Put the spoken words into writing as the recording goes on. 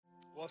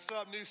What's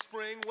up, New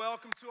Spring?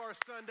 Welcome to our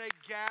Sunday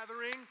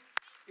gathering.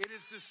 It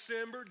is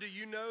December. Do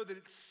you know that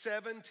it's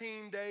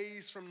 17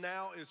 days from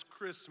now is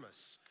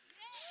Christmas?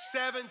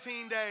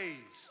 17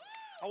 days.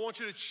 I want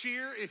you to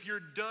cheer if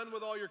you're done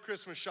with all your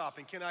Christmas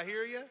shopping. Can I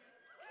hear you?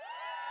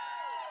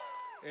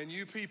 And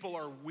you people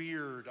are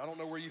weird. I don't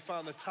know where you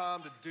find the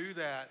time to do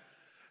that.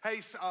 Hey,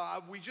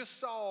 we just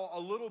saw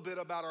a little bit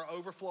about our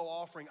overflow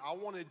offering. I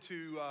wanted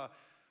to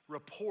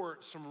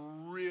report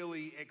some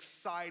really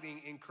exciting,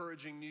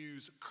 encouraging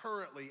news.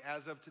 Currently,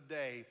 as of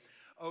today,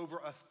 over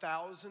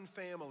 1,000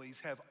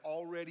 families have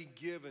already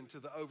given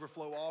to the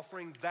overflow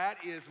offering. That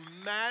is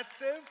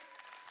massive,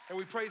 and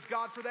we praise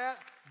God for that.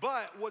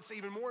 But what's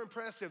even more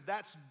impressive,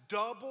 that's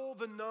double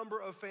the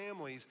number of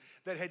families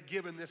that had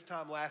given this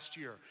time last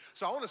year.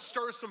 So I want to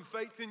stir some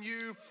faith in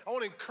you. I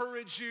want to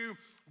encourage you,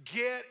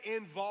 get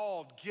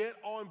involved, get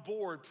on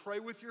board. Pray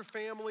with your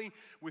family,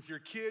 with your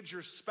kids,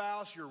 your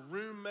spouse, your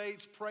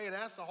roommates. Pray and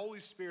ask the Holy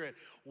Spirit,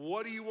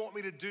 what do you want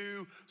me to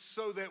do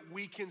so that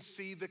we can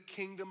see the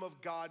kingdom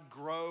of God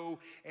grow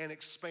and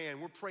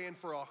expand? We're praying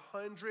for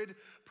 100%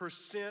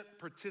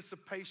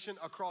 participation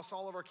across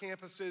all of our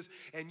campuses,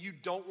 and you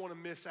don't want to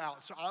miss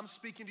out. So I'm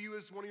speaking to you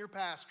as one of your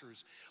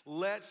pastors.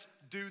 Let's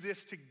do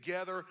this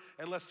together,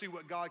 and let's see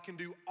what God can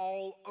do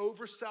all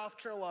over South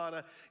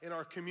Carolina in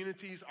our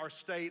communities, our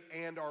state,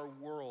 and our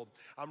world.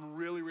 I'm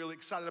really, really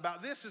excited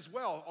about this as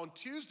well. On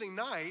Tuesday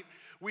night,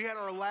 we had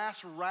our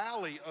last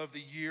rally of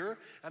the year.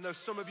 I know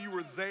some of you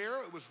were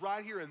there. It was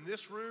right here in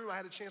this room. I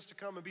had a chance to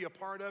come and be a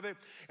part of it.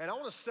 And I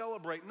want to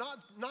celebrate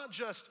not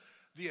just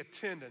the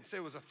attendance.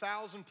 It was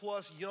 1,000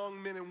 plus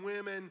young men and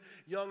women,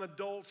 young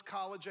adults,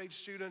 college-age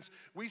students.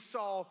 We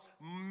saw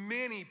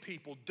many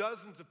people,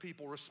 dozens of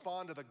people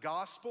respond to the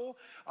gospel.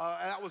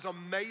 And that was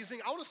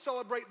amazing. I want to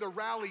celebrate the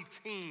rally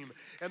team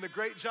and the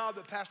great job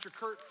that Pastor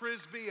Kurt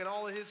Frisbee and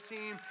all of his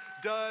team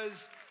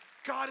does.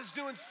 God is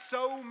doing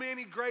so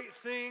many great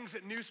things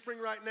at New Spring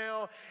right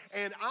now.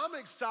 And I'm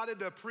excited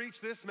to preach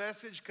this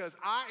message because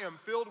I am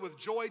filled with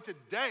joy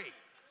today.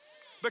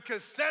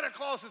 Because Santa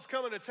Claus is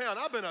coming to town.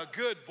 I've been a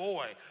good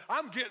boy.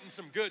 I'm getting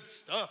some good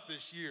stuff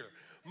this year.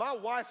 My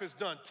wife has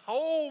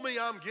told me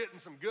I'm getting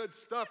some good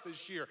stuff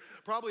this year.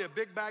 Probably a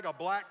big bag of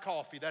black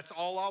coffee. That's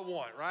all I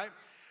want, right?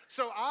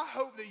 So I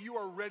hope that you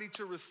are ready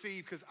to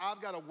receive, because I've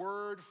got a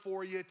word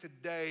for you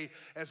today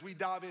as we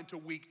dive into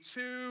week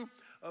 2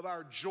 of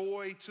our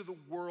Joy to the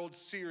World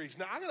series.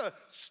 Now, I'm going to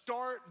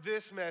start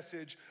this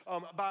message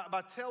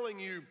by telling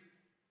you,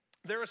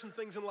 there are some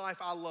things in life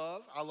I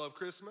love. I love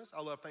Christmas. I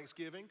love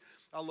Thanksgiving.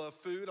 I love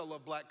food. I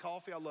love black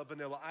coffee. I love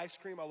vanilla ice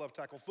cream. I love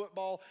tackle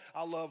football.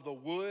 I love the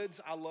woods.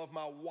 I love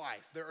my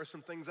wife. There are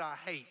some things I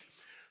hate.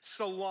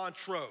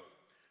 Cilantro,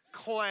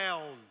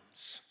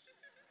 clowns,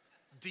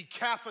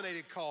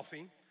 decaffeinated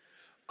coffee,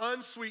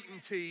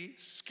 unsweetened tea,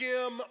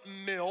 skim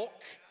milk,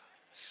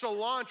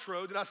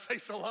 cilantro. Did I say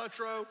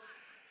cilantro?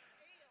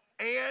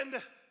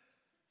 And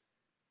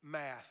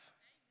math.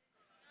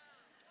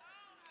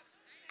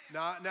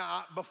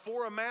 Now,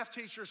 before a math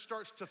teacher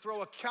starts to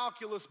throw a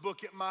calculus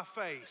book at my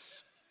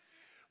face,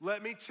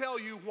 let me tell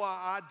you why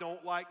I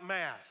don't like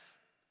math.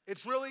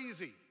 It's real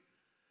easy.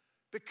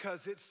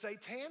 Because it's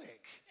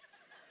satanic.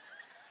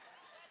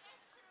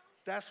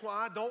 That's why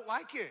I don't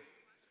like it.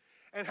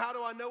 And how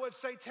do I know it's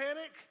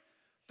satanic?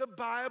 The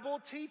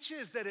Bible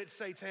teaches that it's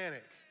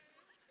satanic.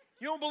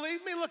 You don't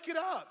believe me? Look it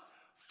up.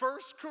 1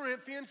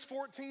 Corinthians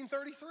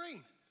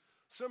 14:33.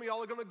 Some of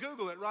y'all are going to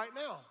Google it right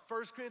now.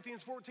 1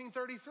 Corinthians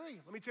 14:33.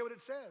 Let me tell you what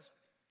it says.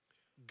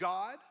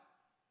 God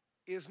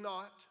is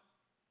not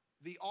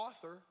the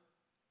author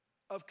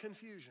of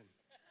confusion.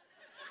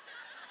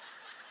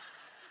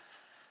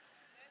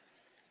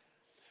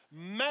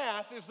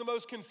 Math is the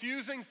most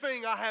confusing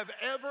thing I have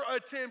ever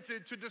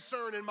attempted to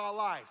discern in my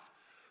life.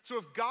 So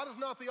if God is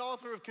not the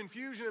author of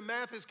confusion and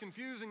math is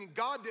confusing and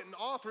God didn't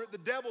author it, the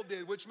devil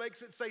did, which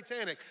makes it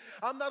satanic.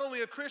 I'm not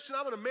only a Christian,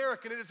 I'm an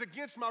American. It is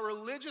against my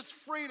religious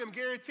freedom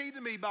guaranteed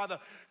to me by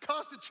the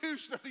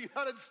Constitution of the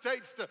United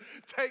States to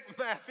take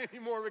math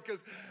anymore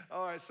because,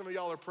 all right, some of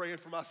y'all are praying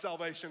for my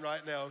salvation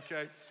right now,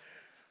 okay?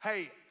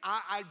 Hey,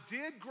 I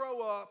did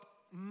grow up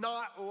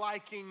not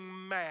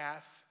liking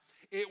math.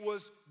 It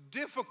was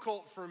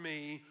difficult for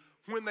me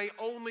when they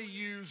only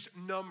used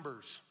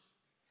numbers.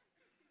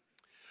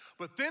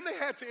 But then they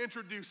had to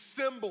introduce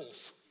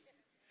symbols.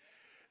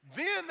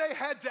 Then they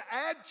had to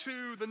add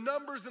to the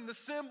numbers and the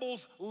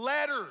symbols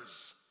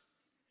letters.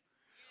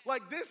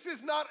 Like, this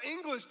is not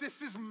English,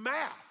 this is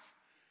math.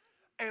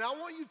 And I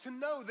want you to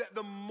know that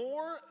the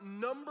more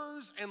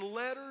numbers and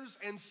letters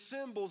and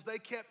symbols they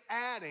kept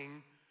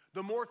adding,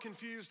 the more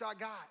confused I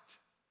got.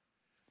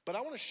 But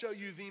I want to show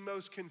you the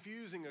most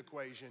confusing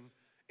equation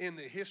in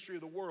the history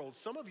of the world.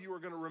 Some of you are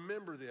going to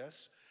remember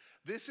this.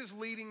 This is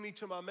leading me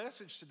to my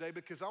message today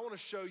because I want to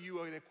show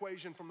you an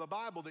equation from the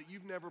Bible that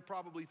you've never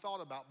probably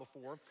thought about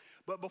before.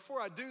 But before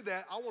I do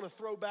that, I want to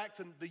throw back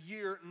to the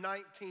year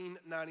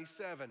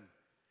 1997.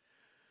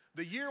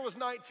 The year was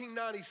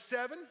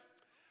 1997.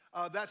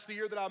 That's the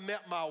year that I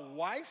met my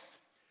wife.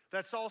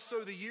 That's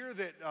also the year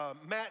that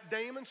Matt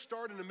Damon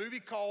starred in a movie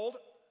called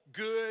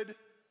Good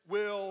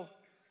Will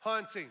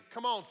Hunting.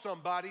 Come on,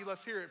 somebody.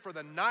 Let's hear it for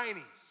the 90s.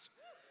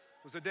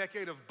 It was a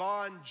decade of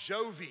Bon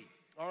Jovi.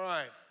 All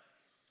right.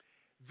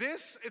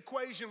 This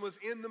equation was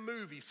in the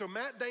movie. So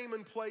Matt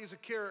Damon plays a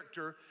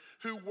character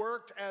who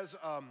worked as,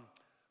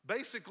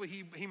 basically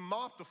he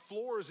mopped the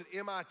floors at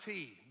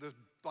MIT, the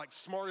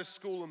smartest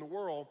school in the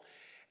world.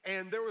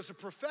 And there was a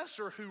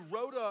professor who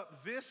wrote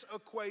up this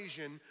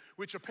equation,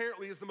 which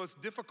apparently is the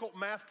most difficult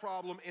math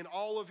problem in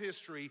all of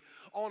history,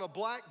 on a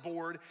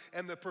blackboard.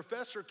 And the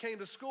professor came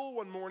to school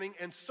one morning,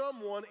 and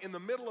someone in the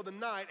middle of the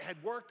night had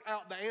worked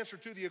out the answer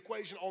to the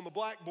equation on the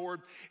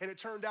blackboard. And it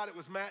turned out it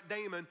was Matt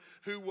Damon,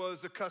 who was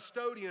the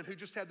custodian, who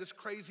just had this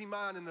crazy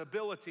mind and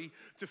ability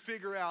to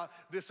figure out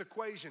this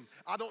equation.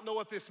 I don't know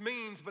what this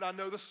means, but I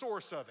know the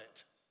source of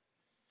it.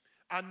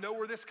 I know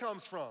where this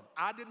comes from.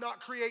 I did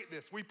not create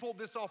this. We pulled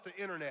this off the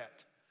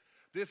internet.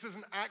 This is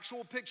an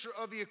actual picture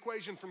of the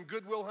equation from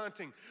Good Will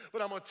Hunting.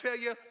 But I'm going to tell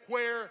you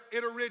where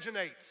it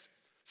originates.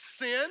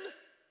 Sin,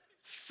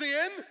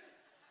 sin,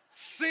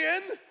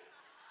 sin,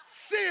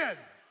 sin.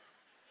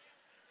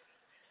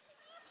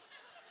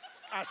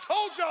 I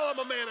told y'all I'm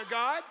a man of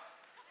God.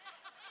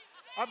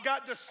 I've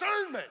got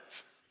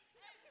discernment.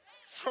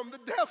 It's from the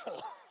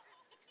devil.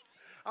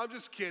 I'm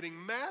just kidding.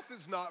 Math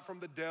is not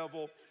from the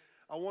devil.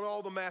 I want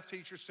all the math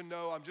teachers to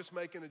know I'm just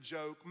making a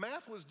joke.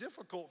 Math was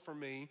difficult for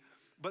me,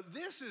 but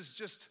this is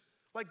just,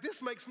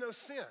 this makes no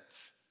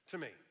sense to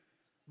me.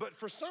 But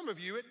for some of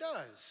you, it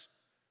does.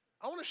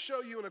 I want to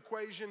show you an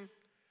equation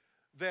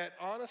that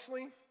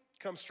honestly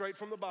comes straight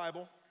from the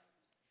Bible,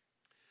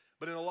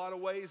 but in a lot of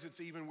ways,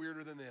 it's even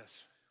weirder than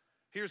this.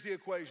 Here's the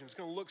equation. It's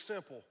going to look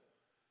simple,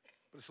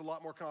 but it's a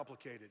lot more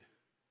complicated.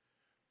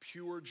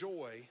 Pure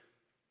joy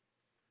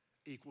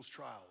equals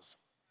trials.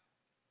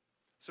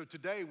 So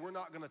today, we're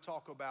not going to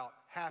talk about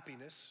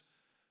happiness.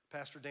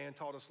 Pastor Dan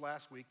taught us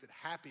last week that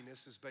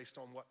happiness is based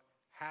on what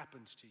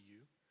happens to you.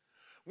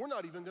 We're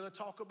not even going to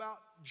talk about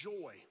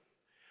joy.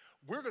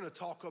 We're going to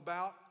talk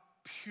about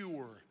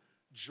pure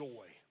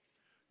joy.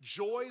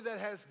 Joy that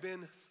has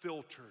been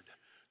filtered.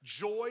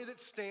 Joy that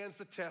stands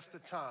the test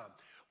of time.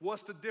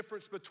 What's the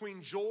difference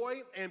between joy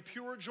and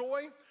pure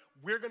joy?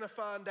 We're going to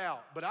find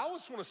out. But I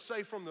just want to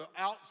say from the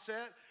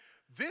outset,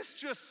 this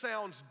just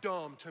sounds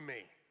dumb to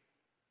me.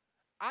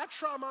 I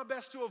try my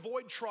best to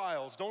avoid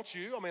trials, don't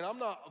you? I mean, I'm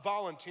not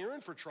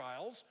volunteering for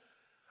trials.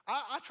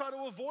 I try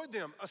to avoid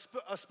them.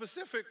 A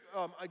specific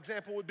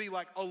example would be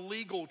like a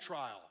legal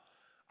trial.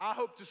 I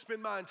hope to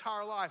spend my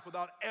entire life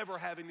without ever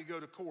having to go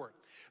to court.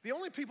 The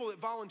only people that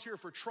volunteer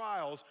for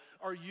trials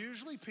are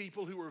usually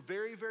people who are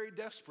very, very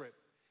desperate,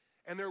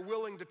 and they're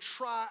willing to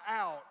try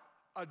out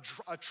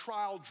a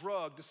trial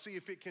drug to see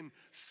if it can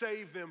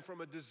save them from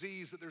a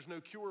disease that there's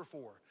no cure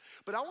for.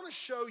 But I want to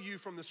show you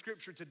from the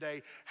scripture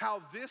today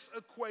how this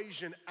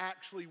equation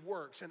actually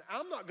works. And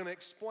I'm not going to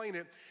explain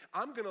it.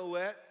 I'm going to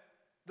let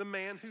the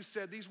man who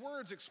said these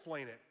words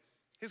explain it.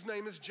 His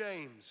name is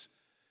James.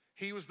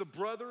 He was the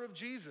brother of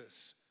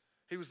Jesus.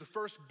 He was the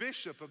first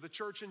bishop of the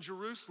church in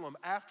Jerusalem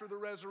after the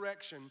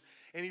resurrection,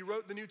 and he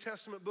wrote the New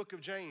Testament book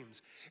of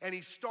James. And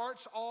he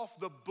starts off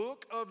the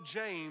book of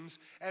James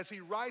as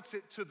he writes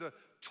it to the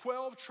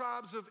 12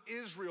 tribes of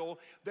Israel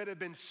that had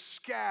been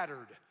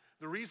scattered.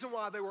 The reason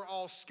why they were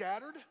all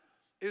scattered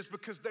is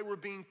because they were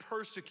being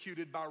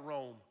persecuted by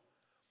Rome.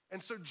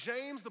 And so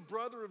James, the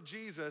brother of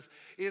Jesus,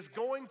 is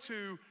going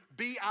to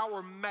be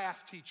our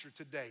math teacher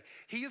today.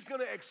 He is going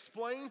to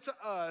explain to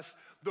us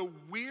the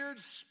weird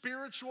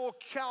spiritual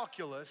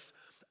calculus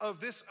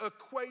of this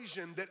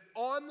equation that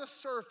on the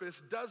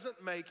surface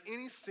doesn't make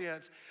any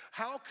sense.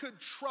 How could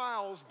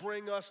trials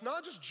bring us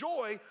not just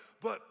joy,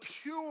 but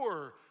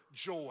pure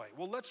joy?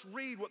 Well, let's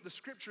read what the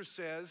scripture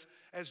says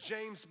as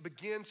James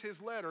begins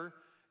his letter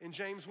in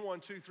James 1,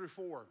 2 through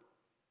 4.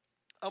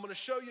 I'm going to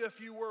show you a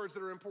few words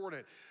that are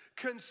important.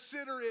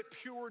 Consider it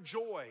pure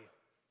joy,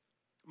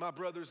 my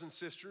brothers and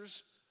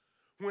sisters,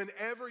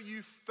 whenever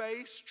you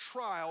face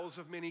trials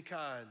of many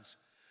kinds.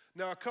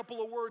 Now, a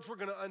couple of words we're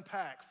going to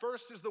unpack.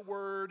 First is the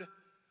word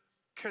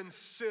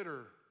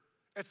consider.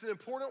 It's an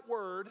important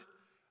word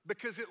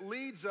because it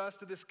leads us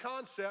to this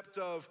concept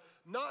of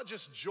not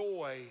just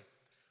joy,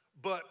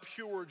 but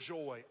pure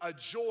joy, a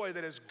joy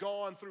that has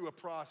gone through a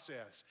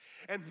process.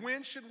 And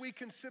when should we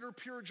consider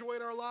pure joy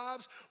in our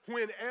lives?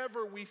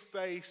 Whenever we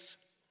face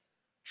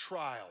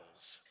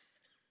trials.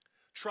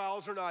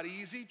 Trials are not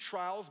easy.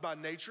 Trials by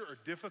nature are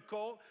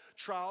difficult.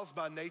 Trials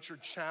by nature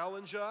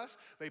challenge us.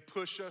 They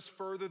push us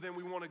further than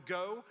we want to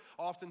go.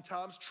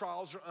 Oftentimes,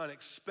 trials are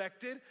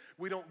unexpected.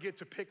 We don't get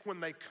to pick when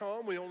they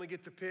come. We only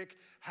get to pick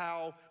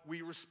how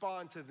we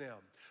respond to them.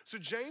 So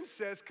James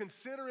says,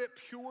 consider it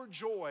pure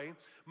joy,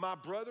 my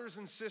brothers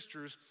and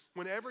sisters,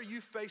 whenever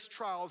you face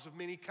trials of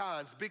many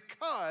kinds,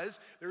 because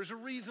there's a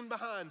reason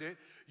behind it.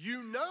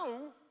 You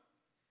know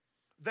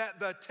that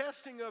the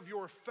testing of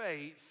your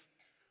faith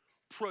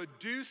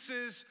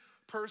produces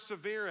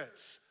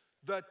perseverance.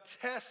 The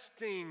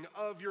testing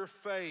of your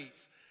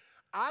faith.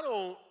 I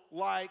don't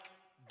like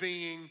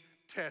being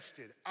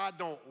tested. I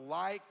don't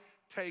like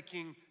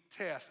taking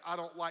test. I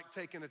don't like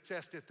taking a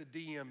test at the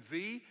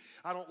DMV.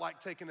 I don't like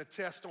taking a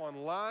test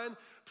online.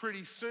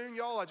 Pretty soon,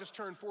 y'all, I just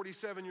turned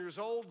 47 years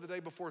old the day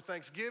before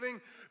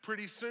Thanksgiving.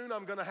 Pretty soon,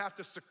 I'm gonna have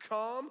to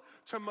succumb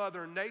to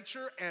Mother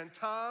Nature and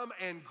time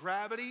and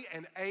gravity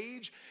and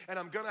age, and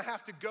I'm gonna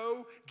have to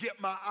go get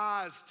my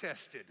eyes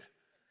tested.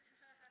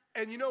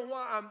 And you know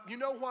why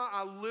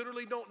I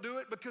literally don't do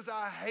it? Because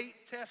I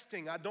hate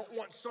testing. I don't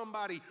want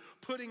somebody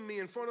putting me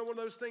in front of one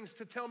of those things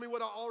to tell me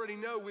what I already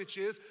know, which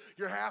is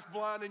you're half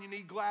blind and you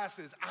need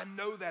glasses. I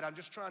know that. I'm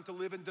just trying to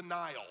live in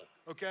denial,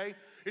 okay?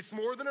 It's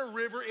more than a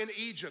river in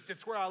Egypt.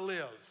 It's where I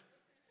live.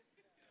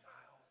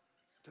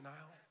 Denial.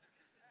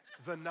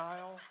 The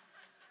Nile.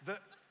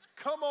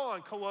 Come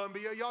on,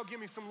 Columbia. Y'all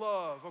give me some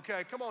love,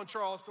 okay? Come on,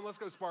 Charleston. Let's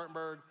go,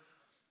 Spartanburg.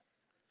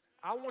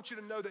 I want you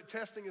to know that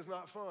testing is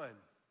not fun.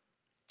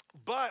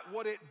 But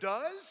what it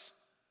does,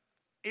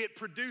 it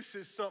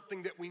produces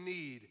something that we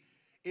need.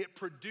 It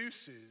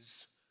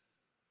produces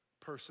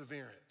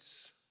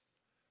perseverance.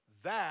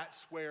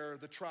 That's where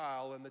the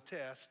trial and the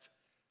test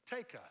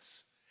take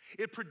us.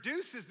 It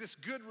produces this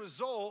good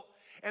result,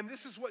 and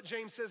this is what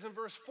James says in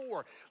verse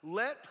 4.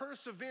 Let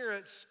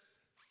perseverance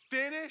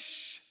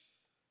finish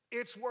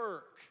its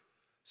work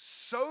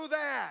so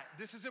that,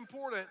 this is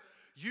important,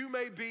 you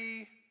may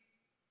be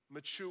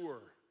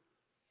mature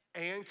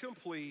and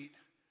complete,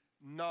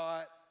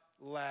 not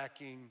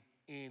lacking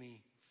anything.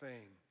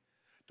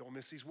 Don't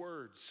miss these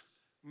words.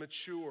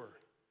 Mature.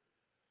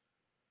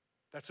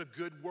 That's a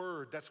good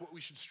word. That's what we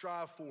should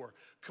strive for.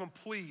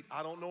 Complete.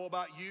 I don't know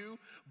about you,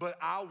 but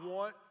I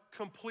want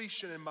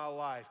completion in my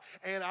life.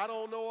 And I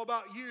don't know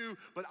about you,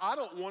 but I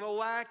don't want to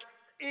lack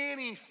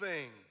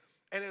anything.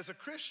 And as a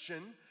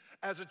Christian,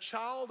 as a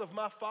child of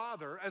my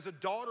Father, as a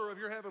daughter of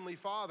your heavenly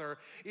Father,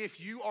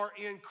 if you are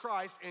in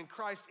Christ and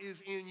Christ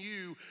is in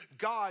you,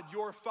 God,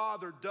 your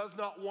Father, does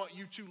not want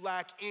you to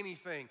lack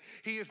anything.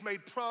 He has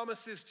made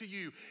promises to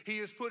you. He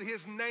has put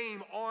his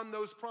name on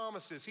those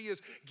promises. He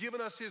has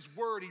given us his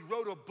word. He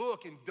wrote a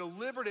book and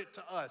delivered it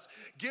to us,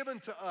 given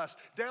to us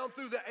down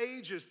through the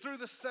ages, through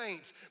the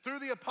saints, through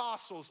the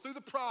apostles, through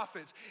the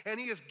prophets, and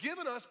he has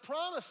given us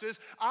promises.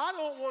 I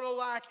don't want to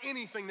lack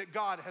anything that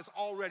God has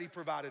already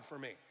provided for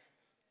me.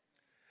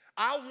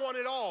 I want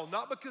it all,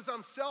 not because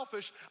I'm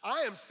selfish.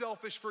 I am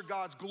selfish for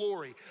God's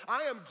glory.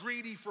 I am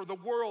greedy for the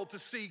world to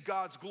see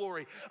God's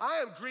glory. I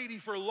am greedy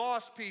for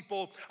lost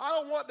people. I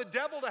don't want the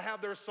devil to have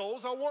their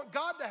souls. I want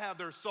God to have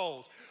their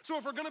souls. So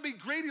if we're going to be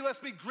greedy, let's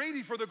be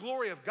greedy for the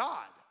glory of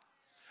God.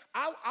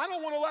 I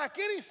don't want to lack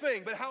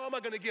anything, but how am I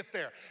going to get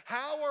there?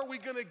 How are we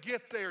going to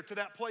get there to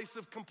that place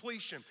of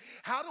completion?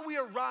 How do we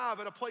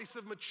arrive at a place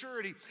of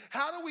maturity?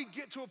 How do we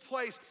get to a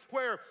place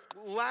where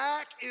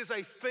lack is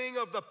a thing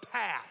of the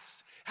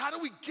past? How do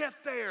we get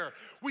there?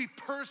 We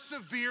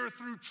persevere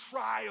through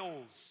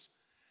trials.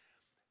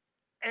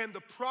 And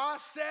the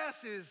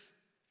process is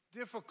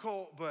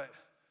difficult, but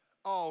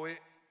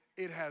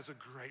it has a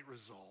great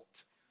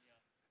result.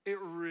 It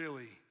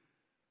really,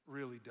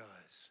 really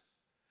does.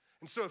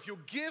 And so if you'll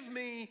give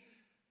me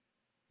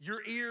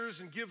your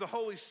ears and give the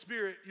Holy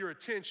Spirit your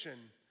attention,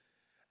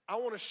 I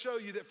want to show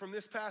you that from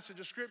this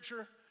passage of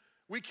Scripture,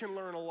 we can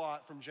learn a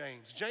lot from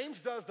James. James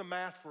does the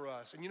math for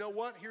us. And you know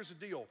what? Here's the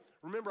deal.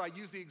 Remember, I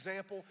used the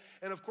example,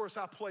 and of course,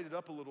 I played it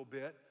up a little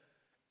bit.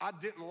 I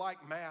didn't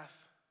like math,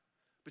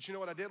 but you know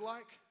what I did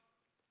like?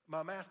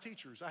 My math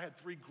teachers. I had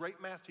 3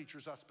 great math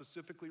teachers I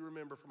specifically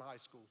remember from high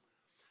school.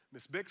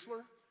 Miss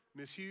Bixler,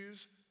 Miss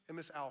Hughes, and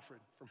Miss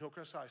Alfred from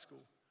Hillcrest High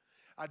School.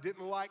 I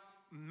didn't like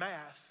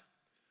math,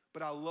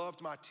 but I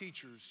loved my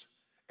teachers,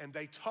 and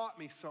they taught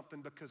me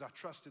something because I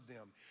trusted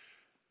them.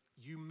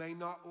 You may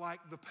not like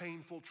the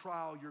painful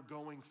trial you're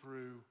going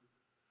through,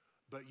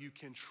 but you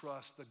can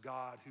trust the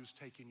God who's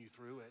taking you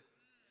through it.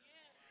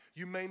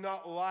 You may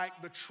not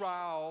like the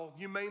trial,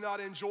 you may not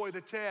enjoy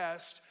the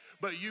test,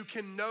 but you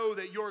can know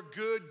that your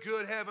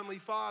good Heavenly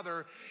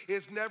Father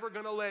is never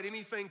going to let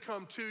anything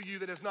come to you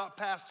that has not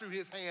passed through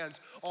his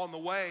hands on the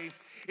way.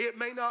 It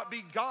may not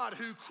be God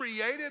who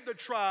created the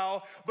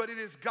trial, but it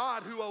is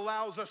God who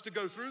allows us to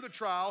go through the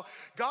trial.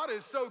 God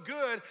is so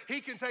good,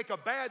 he can take a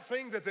bad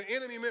thing that the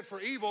enemy meant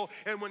for evil,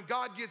 and when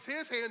God gets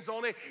his hands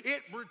on it,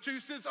 it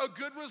produces a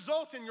good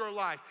result in your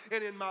life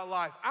and in my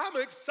life.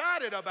 I'm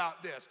excited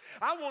about this.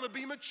 I want to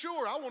be mature.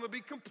 I want to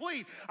be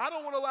complete. I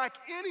don't want to lack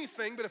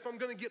anything, but if I'm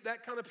going to get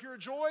that kind of pure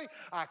joy,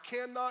 I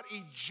cannot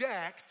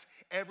eject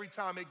every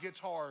time it gets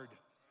hard.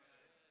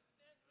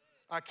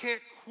 I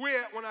can't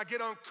quit when I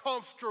get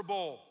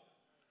uncomfortable.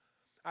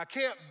 I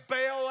can't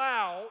bail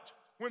out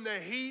when the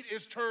heat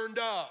is turned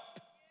up.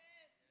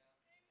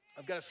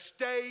 I've got to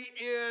stay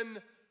in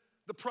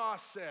the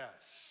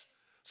process.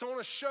 So I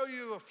want to show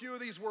you a few of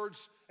these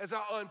words as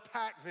I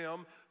unpack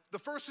them. The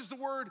first is the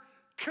word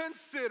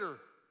consider.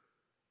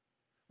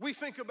 We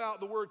think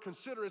about the word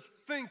consider as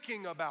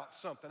thinking about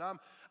something.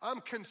 I'm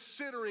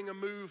considering a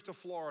move to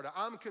Florida.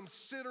 I'm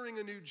considering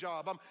a new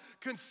job. I'm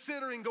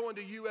considering going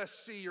to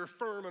USC or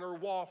Furman or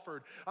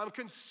Wofford. I'm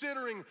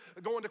considering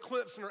going to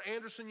Clemson or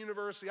Anderson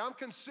University. I'm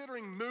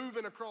considering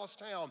moving across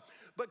town.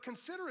 But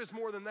consider is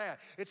more than that.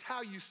 It's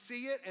how you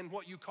see it and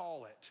what you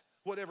call it,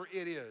 whatever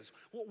it is.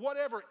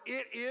 Whatever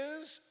it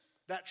is,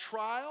 that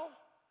trial,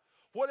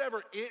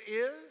 whatever it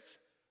is,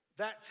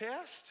 that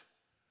test,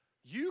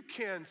 you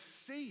can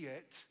see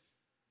it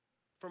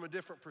from a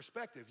different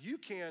perspective. You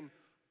can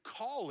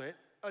call it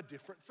a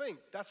different thing.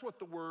 That's what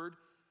the word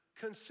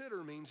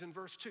consider means in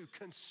verse 2.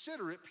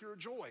 Consider it pure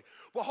joy.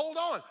 Well, hold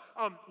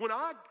on. When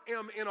I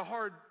am in a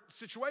hard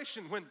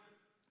situation, when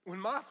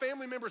my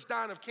family member's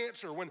dying of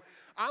cancer, when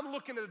I'm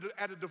looking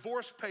at a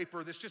divorce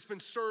paper that's just been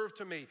served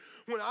to me,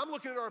 when I'm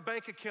looking at our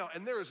bank account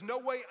and there is no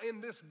way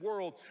in this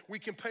world we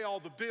can pay all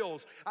the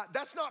bills,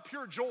 that's not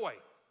pure joy.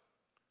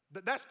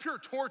 That's pure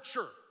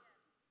torture.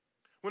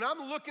 When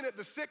I'm looking at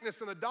the sickness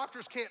and the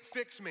doctors can't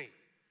fix me,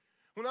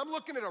 when I'm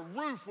looking at a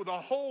roof with a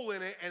hole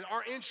in it and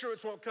our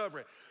insurance won't cover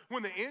it,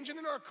 when the engine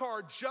in our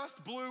car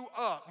just blew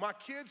up, my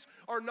kids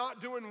are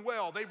not doing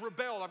well, they've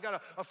rebelled, I've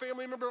got a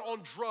family member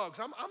on drugs,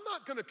 I'm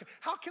not gonna,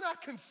 how can I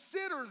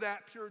consider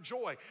that pure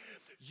joy?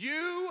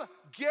 You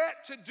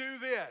get to do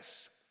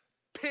this.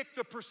 Pick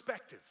the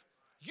perspective.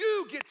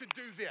 You get to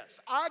do this.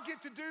 I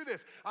get to do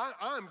this.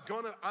 I'm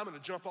gonna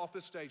jump off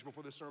this stage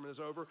before this sermon is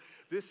over.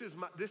 This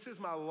is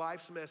my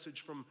life's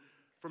message from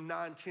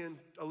 9, 10,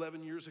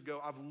 11 years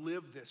ago. I've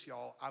lived this,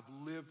 y'all. I've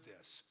lived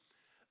this.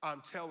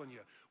 I'm telling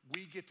you,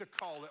 we get to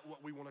call it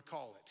what we want to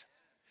call it.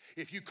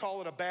 If you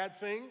call it a bad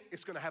thing,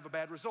 it's going to have a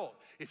bad result.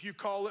 If you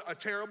call it a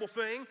terrible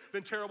thing,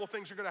 then terrible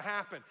things are going to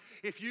happen.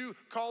 If you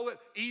call it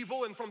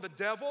evil and from the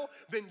devil,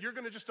 then you're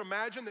going to just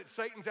imagine that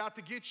Satan's out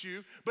to get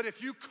you. But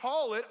if you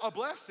call it a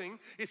blessing,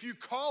 if you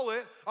call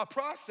it a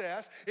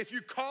process, if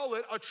you call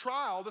it a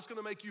trial that's going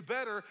to make you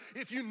better,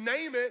 if you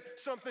name it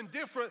something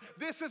different,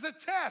 this is a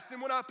test.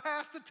 And when I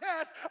pass the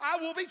test, I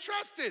will be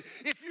trusted.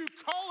 If you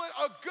call it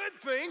a good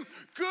thing,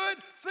 good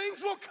things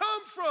will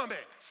come from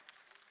it.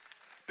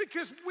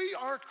 Because we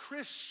are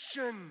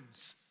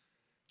Christians.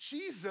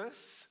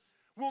 Jesus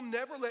will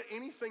never let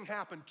anything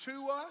happen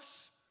to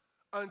us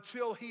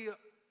until he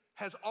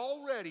has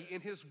already, in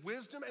his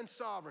wisdom and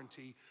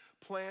sovereignty,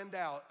 planned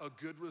out a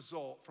good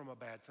result from a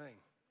bad thing.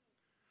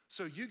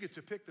 So you get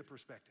to pick the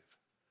perspective.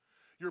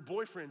 Your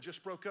boyfriend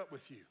just broke up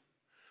with you.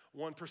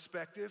 One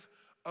perspective,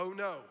 oh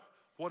no,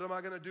 what am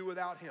I going to do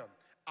without him?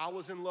 I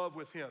was in love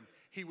with him.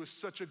 He was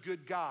such a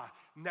good guy.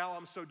 Now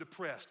I'm so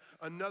depressed.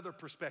 Another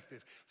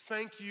perspective.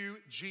 Thank you,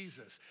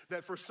 Jesus,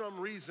 that for some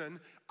reason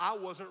I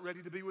wasn't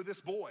ready to be with this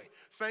boy.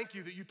 Thank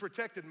you that you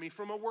protected me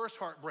from a worse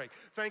heartbreak.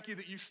 Thank you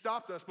that you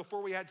stopped us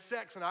before we had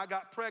sex and I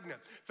got pregnant.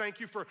 Thank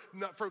you for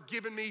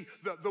giving me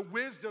the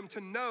wisdom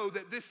to know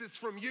that this is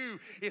from you.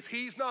 If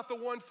he's not the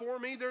one for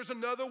me, there's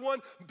another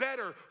one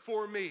better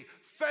for me.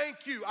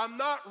 Thank you. I'm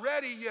not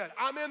ready yet.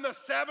 I'm in the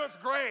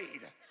 7th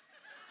grade.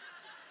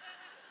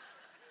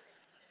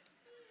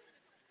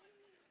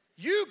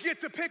 You get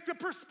to pick the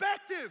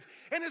perspective.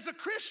 And as a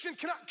Christian,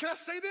 can I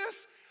say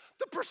this?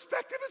 The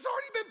perspective has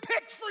already been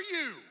picked for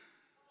you.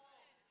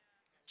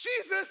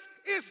 Jesus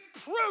is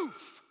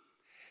proof.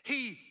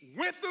 He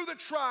went through the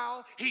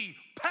trial. He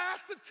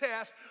passed the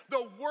test.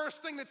 The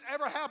worst thing that's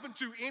ever happened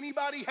to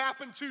anybody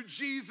happened to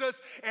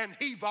Jesus, and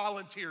he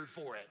volunteered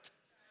for it.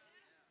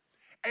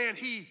 And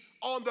he,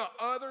 on the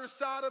other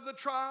side of the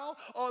trial,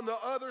 on the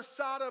other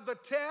side of the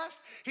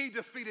test, he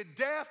defeated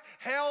death,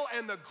 hell,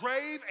 and the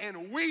grave,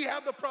 and we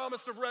have the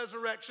promise of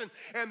resurrection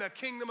and the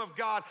kingdom of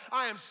God.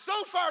 I am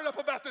so fired up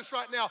about this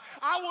right now.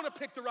 I want to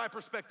pick the right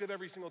perspective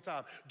every single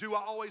time. Do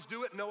I always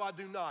do it? No, I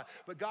do not.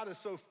 But God is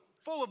so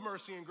full of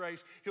mercy and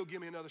grace, he'll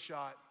give me another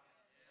shot.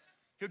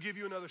 He'll give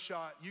you another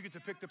shot. You get to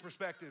pick the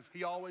perspective.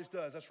 He always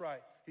does. That's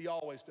right. He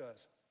always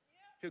does.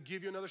 He'll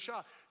give you another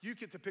shot. You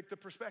get to pick the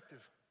perspective.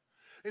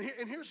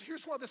 And here's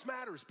why this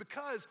matters.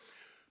 Because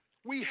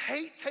we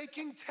hate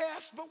taking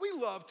tests, but we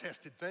love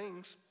tested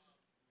things.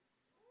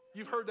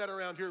 You've heard that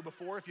around here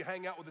before. If you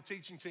hang out with the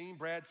teaching team,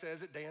 Brad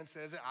says it, Dan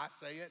says it, I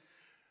say it.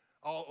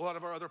 A lot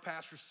of our other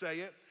pastors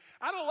say it.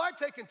 I don't like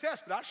taking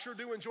tests, but I sure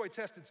do enjoy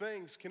tested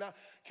things. Can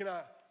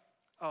I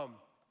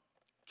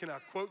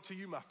quote to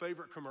you my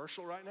favorite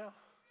commercial right now?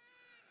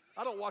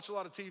 I don't watch a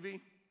lot of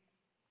TV,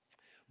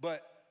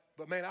 but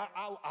man,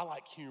 I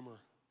like humor.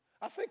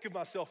 I think of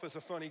myself as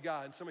a funny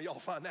guy, and some of y'all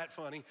find that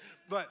funny.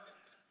 But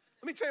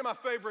let me tell you my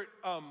favorite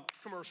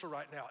commercial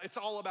right now. It's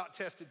all about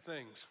tested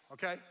things,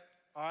 okay?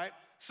 All right?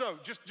 So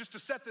just to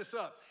set this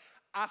up,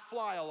 I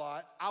fly a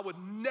lot. I would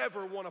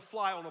never want to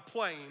fly on a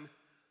plane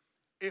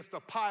if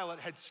the pilot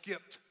had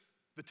skipped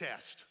the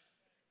test.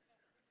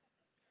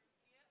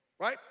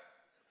 Right?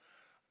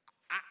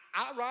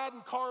 I ride in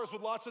cars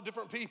with lots of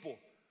different people.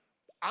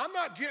 I'm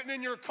not getting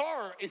in your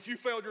car if you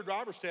failed your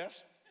driver's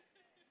test.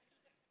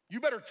 You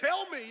better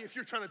tell me if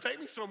you're trying to take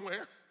me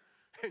somewhere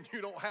and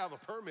you don't have a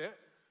permit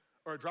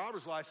or a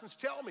driver's license.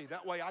 Tell me.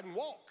 That way I can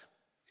walk.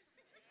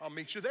 I'll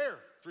meet you there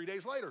 3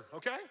 days later,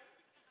 okay?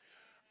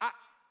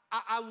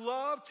 I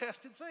love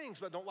tested things,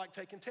 but I don't like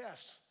taking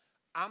tests.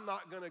 I'm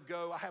not gonna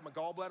go, I had my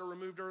gallbladder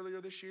removed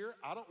earlier this year.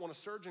 I don't want a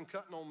surgeon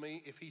cutting on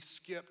me if he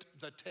skipped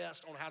the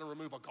test on how to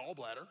remove a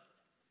gallbladder.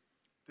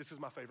 This is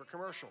my favorite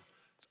commercial.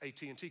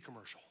 It's AT&T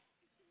commercial.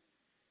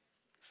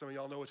 Some of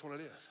y'all know which one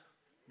it is.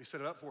 Let me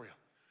set it up for you.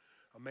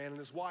 A man and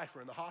his wife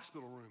are in the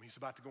hospital room. He's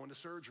about to go into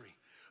surgery.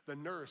 The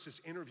nurse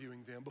is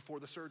interviewing them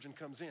before the surgeon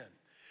comes in.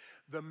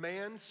 The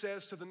man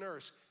says to the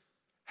nurse,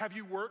 "Have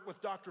you worked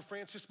with Dr.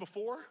 Francis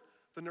before?"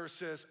 The nurse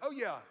says, "Oh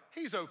yeah,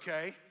 he's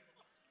okay."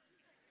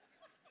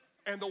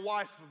 And the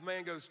wife of the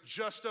man goes,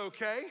 "Just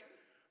okay?"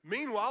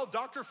 Meanwhile,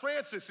 Dr.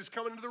 Francis is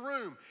coming into the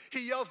room.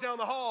 He yells down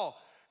the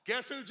hall,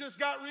 "Guess who just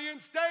got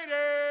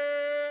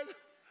reinstated?"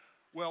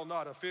 Well,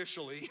 not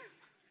officially.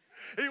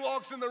 He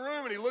walks in the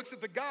room and he looks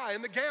at the guy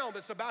in the gown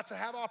that's about to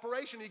have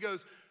operation. He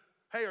goes,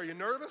 "Hey, are you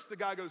nervous?" The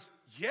guy goes,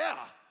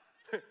 "Yeah."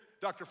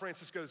 Dr.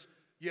 Francis goes,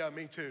 "Yeah,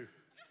 me too."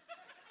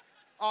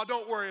 "Oh,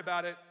 don't worry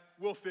about it.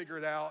 We'll figure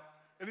it out."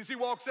 And as he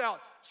walks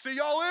out, "See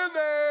y'all in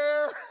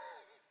there."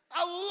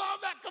 I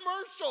love that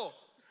commercial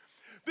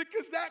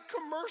because that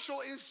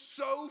commercial is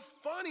so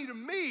funny to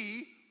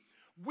me.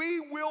 We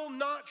will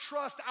not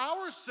trust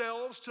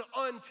ourselves to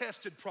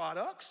untested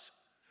products.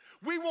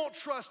 We won't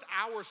trust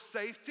our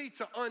safety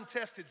to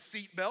untested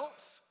seat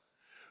belts.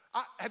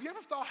 Have you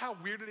ever thought how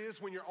weird it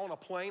is when you're on a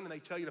plane and they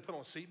tell you to put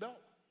on a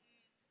seatbelt?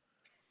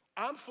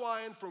 I'm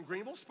flying from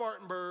Greenville,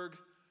 Spartanburg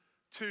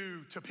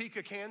to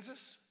Topeka,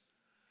 Kansas.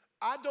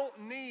 I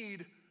don't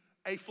need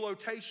a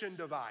flotation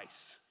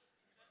device.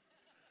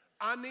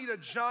 I need a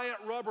giant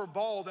rubber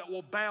ball that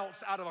will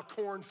bounce out of a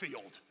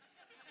cornfield.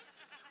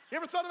 You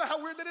ever thought about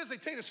how weird that is? They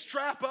tell you to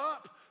strap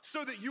up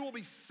so that you will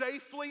be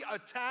safely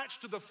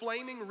attached to the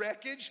flaming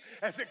wreckage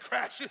as it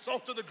crashes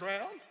onto the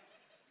ground.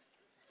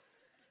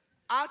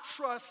 I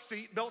trust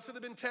seat belts that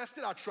have been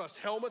tested. I trust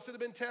helmets that have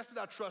been tested.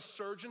 I trust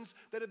surgeons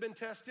that have been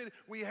tested.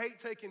 We hate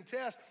taking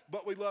tests,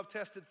 but we love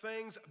tested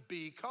things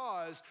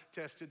because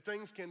tested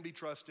things can be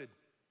trusted.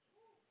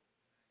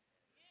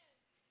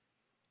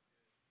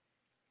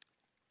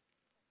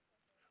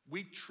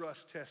 We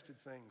trust tested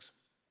things.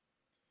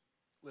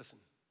 Listen,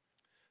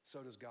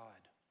 so does God.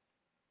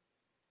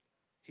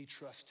 He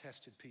trusts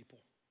tested people.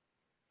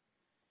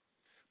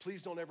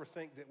 Please don't ever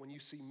think that when you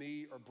see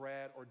me or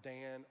Brad or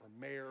Dan or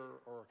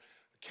Mayor or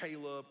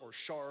Caleb or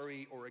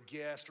Shari or a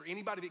guest or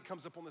anybody that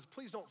comes up on this,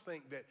 please don't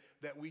think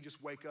that we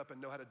just wake up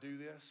and know how to do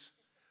this.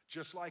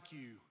 Just like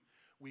you,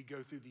 we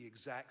go through the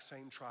exact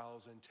same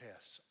trials and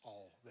tests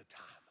all the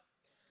time.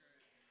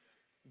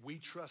 We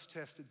trust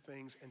tested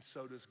things, and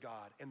so does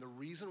God. And the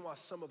reason why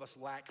some of us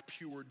lack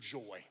pure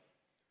joy,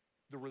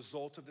 the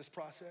result of this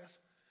process,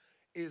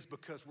 is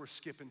because we're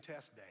skipping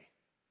test day.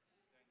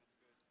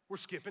 We're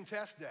skipping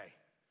test day.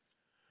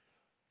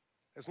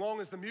 As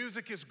long as the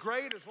music is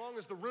great, as long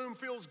as the room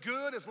feels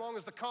good, as long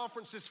as the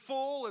conference is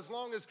full, as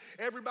long as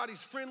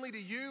everybody's friendly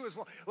to you,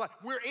 like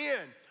we're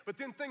in. But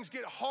then things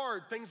get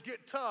hard, things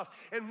get tough.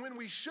 And when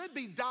we should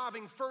be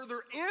diving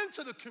further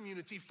into the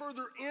community,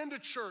 further into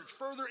church,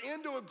 further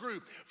into a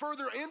group,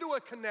 further into a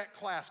connect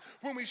class,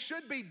 when we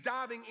should be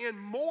diving in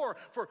more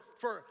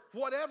for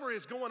whatever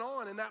is going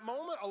on in that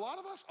moment, a lot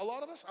of us,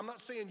 I'm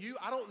not saying you,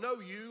 I don't know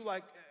you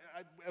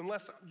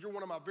unless you're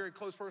one of my very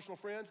close personal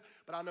friends,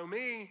 but I know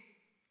me.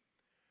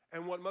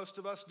 And what most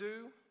of us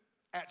do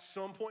at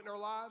some point in our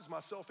lives,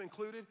 myself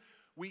included,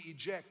 we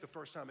eject the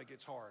first time it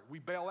gets hard. We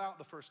bail out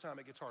the first time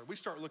it gets hard. We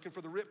start looking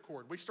for the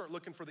ripcord. We start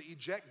looking for the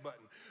eject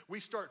button. We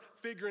start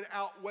figuring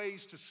out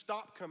ways to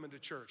stop coming to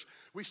church.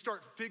 We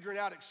start figuring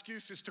out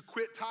excuses to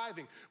quit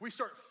tithing. We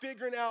start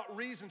figuring out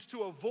reasons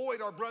to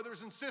avoid our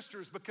brothers and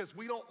sisters because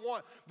we don't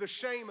want the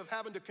shame of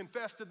having to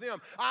confess to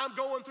them, "I'm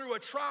going through a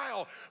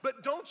trial."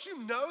 But don't you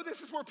know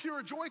this is where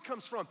pure joy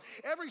comes from?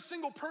 Every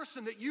single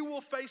person that you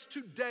will face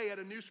today at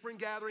a New Spring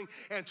gathering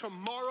and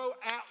tomorrow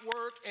at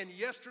work and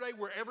yesterday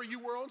wherever you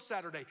were on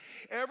Saturday,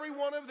 every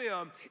one of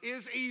them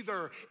is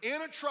either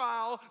in a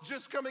trial,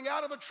 just coming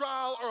out of a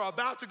trial, or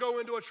about to go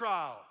into a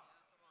trial.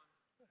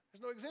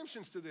 There's no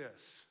exemptions to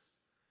this.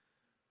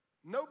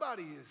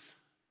 Nobody is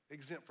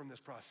exempt from this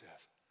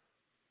process.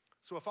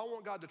 So if I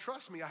want God to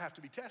trust me, I have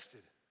to be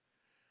tested.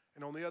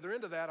 And on the other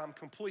end of that, I'm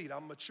complete,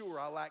 I'm mature,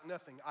 I lack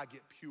nothing. I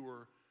get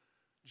pure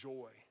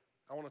joy.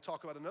 I want to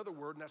talk about another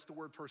word, and that's the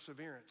word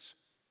perseverance.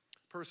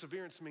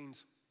 Perseverance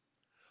means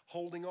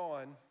holding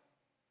on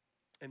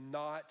and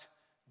not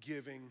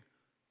giving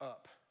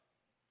up.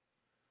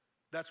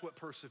 That's what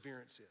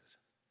perseverance is.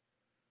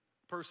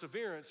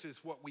 Perseverance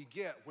is what we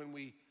get when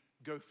we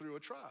go through a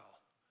trial.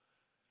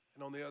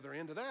 And on the other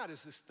end of that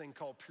is this thing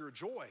called pure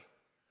joy.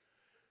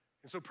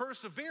 And so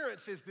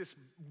perseverance is this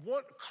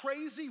one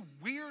crazy,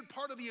 weird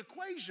part of the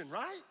equation,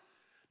 right?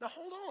 Now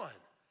hold on.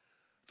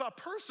 If I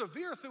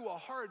persevere through a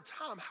hard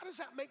time, how does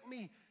that make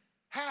me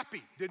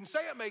happy? Didn't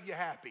say it made you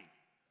happy.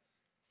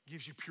 It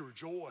gives you pure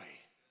joy.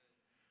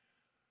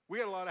 We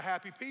had a lot of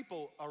happy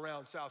people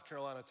around South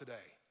Carolina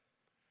today.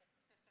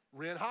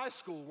 Wren High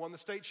School won the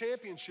state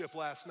championship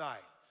last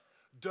night.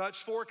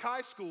 Dutch Fork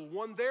High School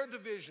won their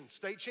division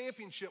state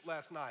championship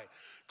last night.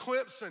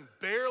 Clemson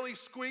barely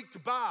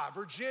squeaked by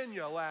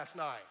Virginia last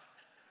night.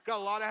 Got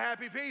a lot of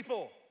happy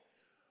people.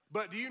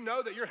 But do you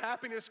know that your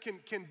happiness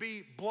can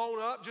be blown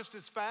up just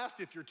as fast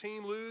if your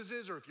team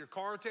loses or if your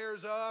car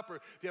tears up or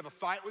if you have a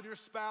fight with your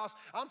spouse?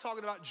 I'm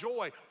talking about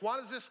joy. Why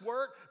does this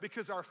work?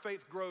 Because our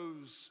faith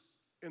grows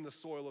in the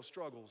soil of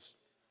struggles.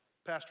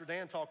 Pastor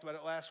Dan talked about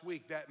it last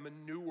week, that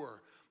manure,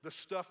 the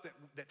stuff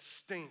that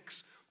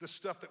stinks, the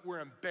stuff that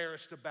we're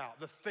embarrassed about,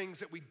 the things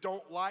that we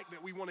don't like,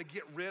 that we want to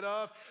get rid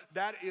of.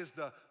 That is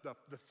the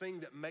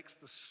thing that makes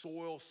the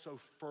soil so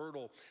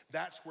fertile.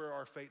 That's where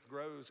our faith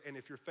grows. And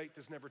if your faith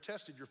is never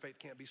tested, your faith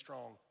can't be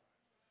strong.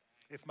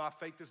 If my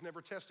faith is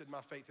never tested,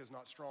 my faith is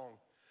not strong.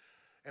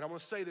 And I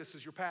want to say this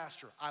as your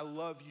pastor. I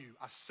love you.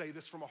 I say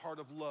this from a heart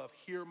of love.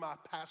 Hear my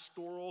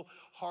pastoral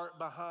heart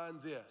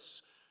behind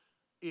this.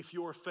 If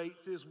your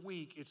faith is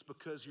weak, it's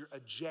because you're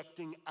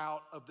ejecting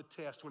out of the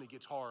test when it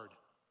gets hard.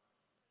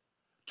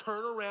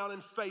 Turn around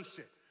and face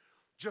it.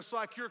 Just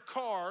like your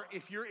car,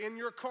 if you're in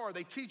your car,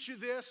 they teach you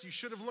this, you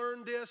should have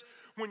learned this.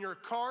 When your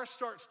car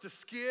starts to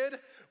skid,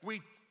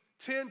 we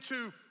tend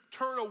to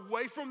turn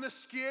away from the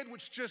skid,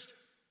 which just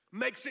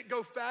makes it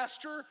go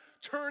faster.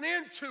 Turn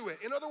into it.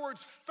 In other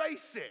words,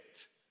 face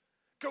it.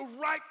 Go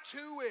right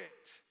to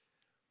it.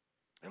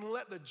 And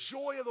let the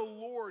joy of the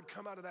Lord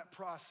come out of that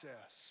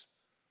process.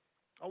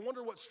 I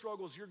wonder what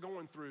struggles you're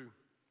going through,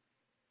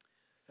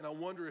 and I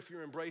wonder if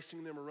you're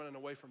embracing them or running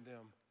away from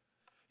them.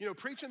 You know,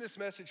 preaching this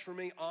message for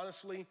me,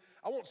 honestly,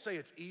 I won't say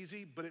it's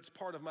easy, but it's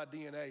part of my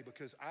DNA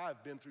because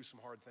I've been through some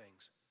hard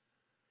things.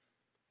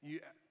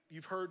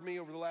 You've heard me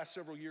over the last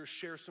several years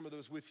share some of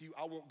those with you.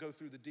 I won't go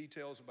through the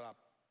details, but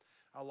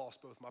I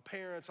lost both my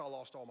parents. I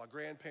lost all my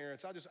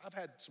grandparents. I've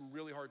had some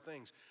really hard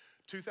things.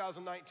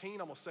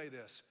 2019, I'm gonna say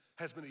this,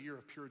 has been a year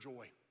of pure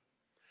joy.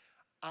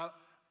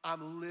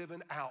 I'm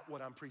living out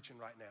what I'm preaching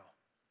right now.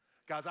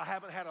 Guys, I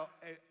haven't had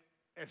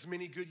as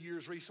many good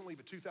years recently,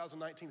 but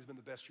 2019 has been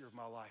the best year of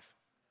my life.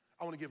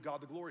 I want to give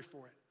God the glory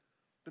for it.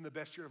 Been the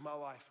best year of my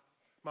life.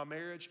 My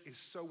marriage is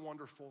so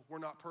wonderful. We're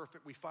not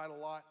perfect. We fight a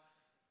lot,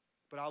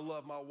 but I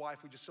love my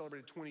wife. We just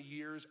celebrated 20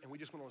 years, and we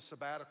just went on a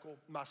sabbatical.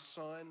 My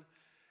son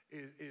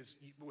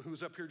who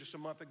was up here just a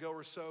month ago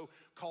or so,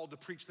 called to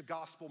preach the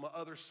gospel. My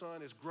other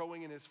son is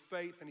growing in his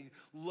faith, and he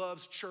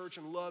loves church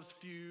and loves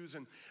Fuse.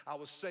 And I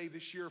was saved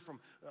this year from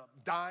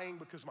dying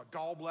because my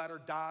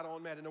gallbladder died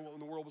on me. I didn't know what in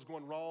the world was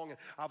going wrong. And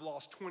I've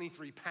lost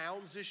 23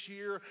 pounds this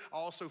year. I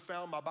also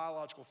found my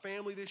biological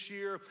family this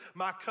year.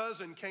 My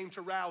cousin came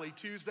to Raleigh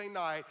Tuesday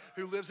night,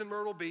 who lives in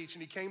Myrtle Beach,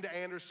 and he came to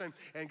Anderson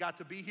and got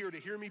to be here to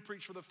hear me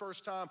preach for the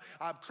first time.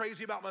 I'm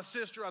crazy about my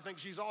sister. I think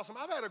she's awesome.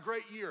 I've had a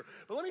great year.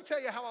 But let me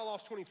tell you how I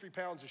lost 23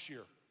 pounds this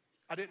year.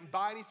 I didn't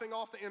buy anything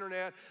off the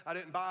internet. I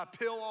didn't buy a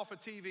pill off of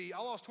TV. I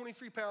lost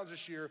 23 pounds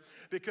this year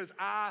because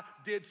I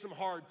did some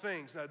hard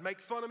things. Now, make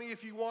fun of me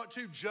if you want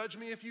to, judge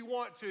me if you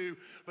want to,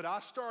 but I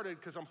started,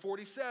 because I'm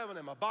 47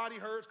 and my body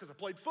hurts because I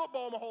played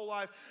football my whole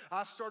life,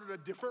 I started a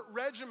different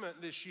regimen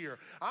this year.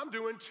 I'm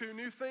doing 2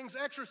 new things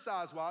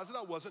exercise-wise that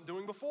I wasn't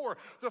doing before.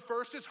 The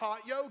first is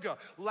hot yoga.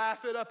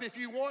 Laugh it up if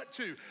you want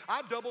to.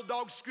 I double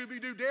dog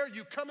Scooby-Doo dare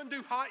you. Come and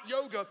do hot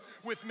yoga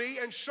with me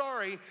and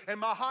Shari and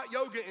my hot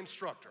yoga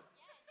instructor.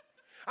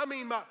 I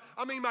mean my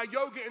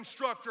yoga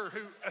instructor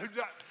the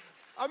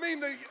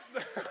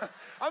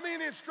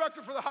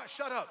instructor for the hot,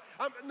 shut up.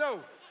 I'm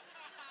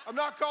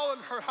not calling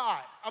her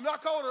hot. I'm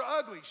not calling her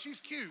ugly. She's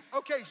cute.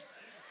 Okay.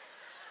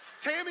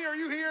 Tammy, are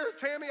you here?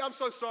 Tammy, I'm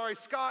so sorry.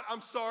 Scott, I'm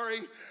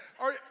sorry.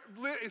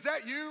 Is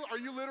that you? Are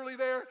you literally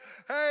there?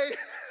 Hey.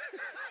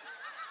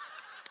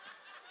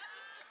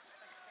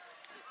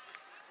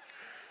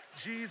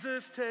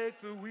 Jesus, take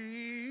the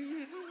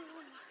wheel.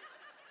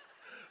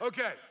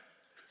 Okay.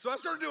 So I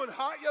started doing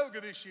hot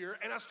yoga this year,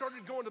 and I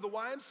started going to the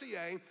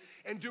YMCA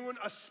and doing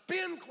a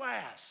spin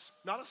class.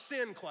 Not a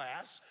sin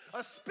class,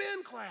 a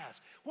spin class.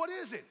 What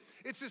is it?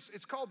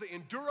 It's called the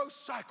Enduro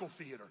Cycle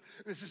Theater.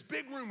 And it's this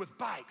big room with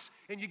bikes,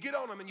 and you get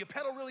on them, and you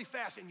pedal really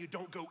fast, and you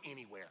don't go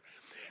anywhere.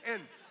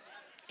 And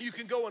you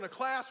can go in a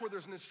class where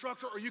there's an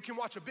instructor, or you can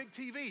watch a big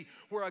TV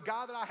where a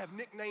guy that I have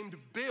nicknamed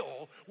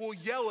Bill will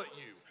yell at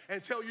you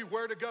and tell you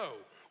where to go.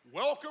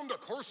 Welcome to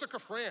Corsica,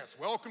 France.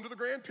 Welcome to the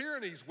Grand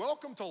Pyrenees.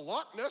 Welcome to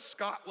Loch Ness,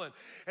 Scotland.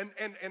 And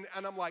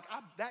I'm like,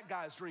 that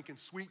guy's drinking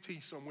sweet tea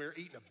somewhere,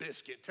 eating a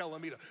biscuit,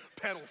 telling me to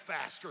pedal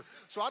faster.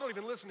 So I don't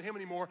even listen to him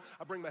anymore.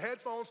 I bring my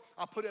headphones.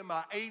 I put in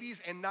my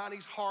 80s and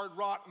 90s hard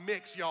rock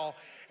mix, y'all.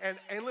 And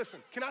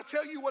listen, can I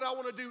tell you what I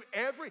want to do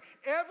every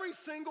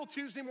single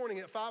Tuesday morning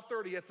at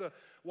 5:30 at the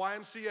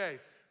YMCA?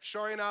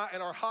 Shari and I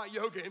and our hot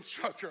yoga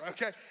instructor,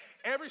 okay?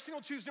 Every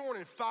single Tuesday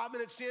morning, 5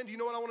 minutes in, do you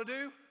know what I want to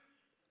do?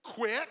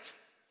 Quit.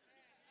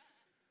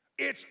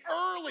 It's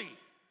early,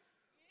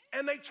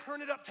 and they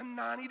turn it up to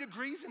 90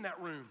 degrees in that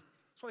room.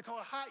 That's why they call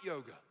it hot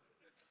yoga.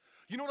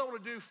 You know what I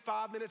want to do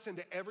 5 minutes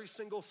into every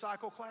single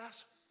cycle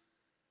class?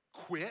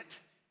 Quit,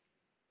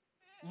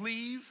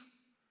 leave,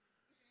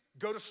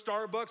 go to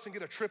Starbucks and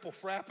get a triple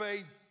frappe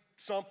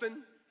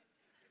something.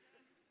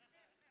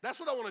 That's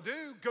what I want to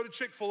do. Go to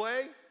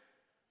Chick-fil-A,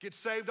 get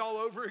saved all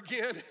over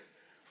again,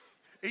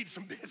 eat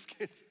some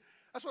biscuits.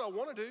 That's what I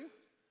want to do.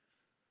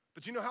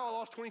 But you know how I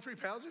lost 23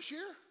 pounds this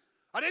year?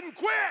 I didn't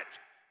quit.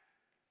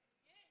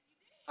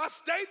 I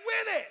stayed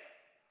with it.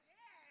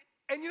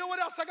 And you know what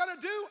else I got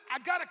to do? I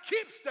got to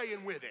keep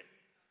staying with it.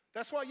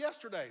 That's why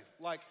yesterday,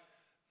 like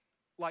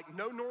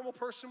no normal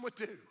person would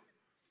do,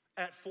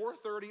 at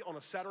 4:30 on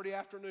a Saturday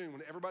afternoon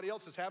when everybody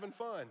else is having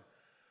fun,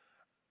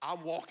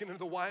 I'm walking into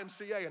the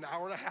YMCA an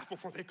hour and a half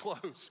before they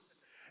close.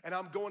 And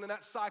I'm going in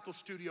that cycle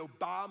studio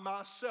by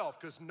myself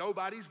because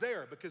nobody's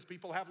there because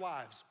people have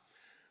lives.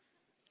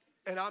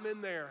 And I'm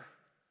in there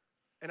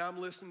and I'm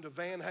listening to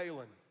Van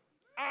Halen.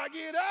 I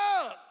get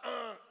up,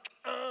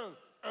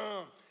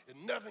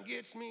 and nothing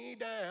gets me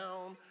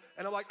down.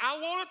 And I'm like, I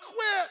want to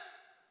quit.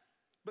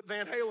 But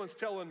Van Halen's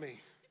telling me,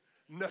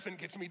 nothing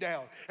gets me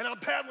down. And I'm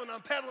pedaling.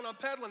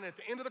 At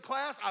the end of the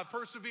class, I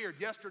persevered.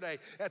 Yesterday,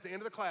 at the end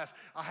of the class,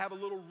 I have a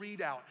little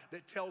readout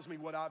that tells me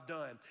what I've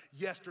done.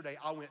 Yesterday,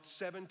 I went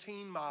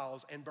 17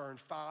 miles and burned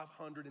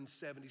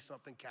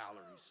 570-something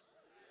calories.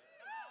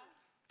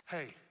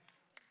 Hey,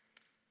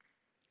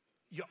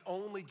 you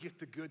only get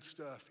the good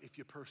stuff if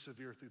you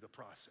persevere through the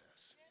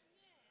process.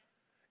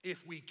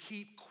 If we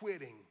keep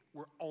quitting,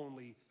 we're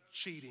only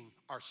cheating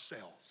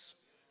ourselves.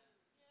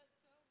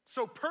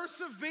 So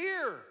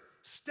persevere.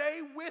 Stay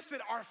with it.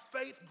 Our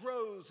faith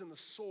grows in the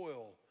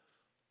soil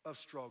of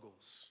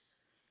struggles.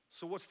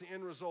 So what's the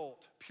end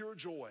result? Pure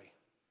joy.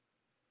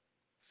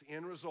 It's the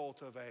end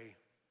result of a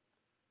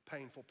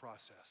painful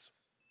process.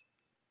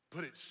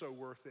 But it's so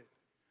worth it.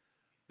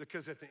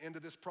 Because at the end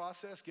of this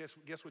process,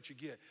 guess what you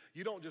get?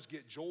 You don't just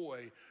get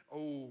joy.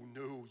 Oh,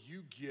 no,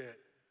 you get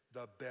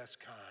the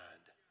best kind.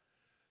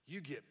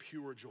 You get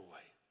pure joy.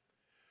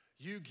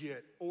 You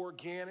get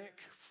organic,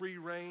 free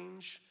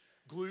range,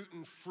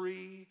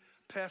 gluten-free,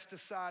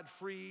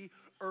 pesticide-free,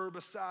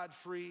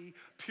 herbicide-free,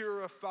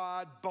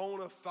 purified,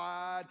 bona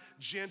fide,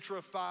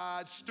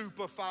 gentrified,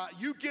 stupefied.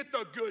 You get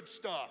the good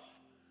stuff.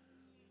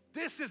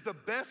 This is the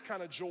best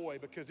kind of joy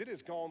because it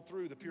has gone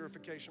through the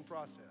purification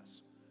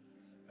process.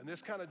 And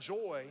this kind of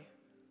joy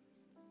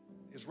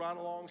is right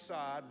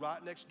alongside,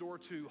 right next door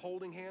to,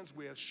 holding hands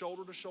with,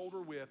 shoulder to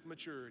shoulder with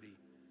maturity,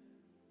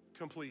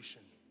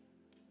 completion,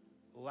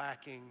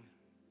 lacking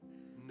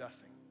nothing.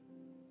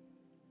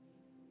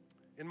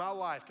 In my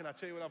life, can I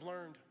tell you what I've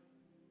learned?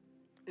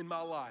 In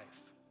my life,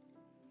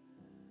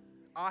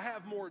 I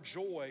have more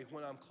joy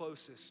when I'm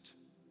closest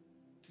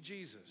to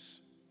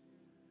Jesus.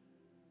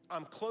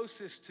 I'm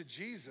closest to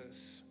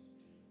Jesus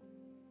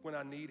when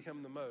I need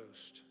him the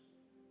most.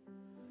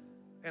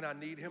 And I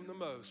need him the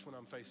most when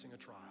I'm facing a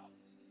trial.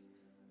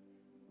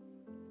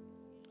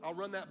 I'll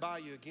run that by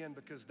you again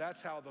because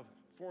that's how the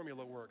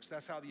formula works.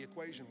 That's how the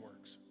equation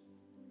works.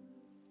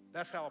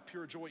 That's how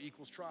pure joy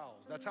equals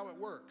trials. That's how it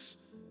works.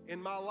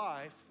 In my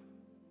life,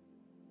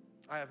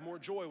 I have more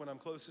joy when I'm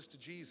closest to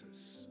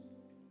Jesus.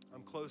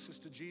 I'm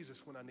closest to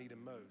Jesus when I need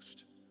him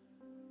most.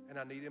 And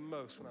I need him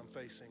most when I'm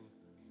facing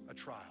a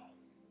trial.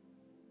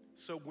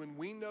 So when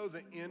we know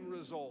the end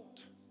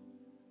result,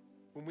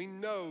 when we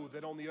know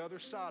that on the other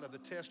side of the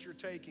test you're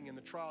taking and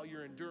the trial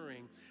you're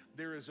enduring,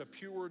 there is a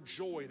pure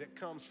joy that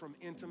comes from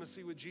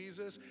intimacy with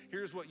Jesus,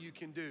 here's what you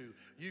can do.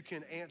 You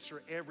can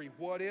answer every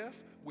what if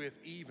with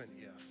even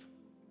if.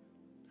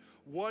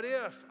 What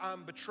if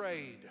I'm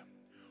betrayed?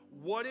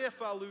 What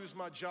if I lose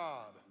my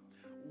job?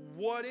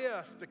 What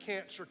if the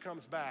cancer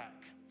comes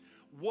back?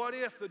 What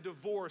if the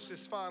divorce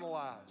is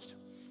finalized?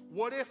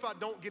 What if I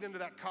don't get into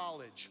that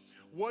college?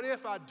 What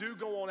if I do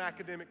go on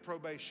academic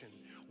probation?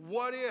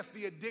 What if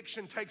the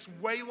addiction takes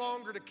way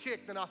longer to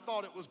kick than I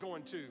thought it was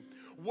going to?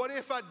 What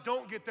if I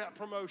don't get that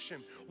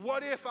promotion?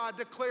 What if I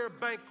declare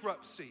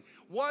bankruptcy?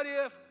 What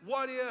if?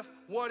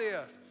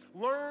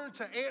 Learn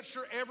to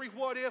answer every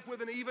what if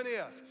with an even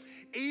if.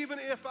 Even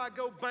if I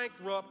go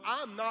bankrupt,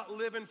 I'm not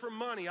living for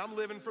money. I'm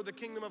living for the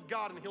kingdom of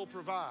God and he'll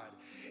provide.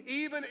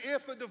 Even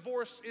if the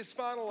divorce is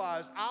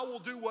finalized, I will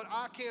do what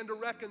I can to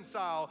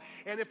reconcile.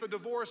 And if the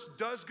divorce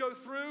does go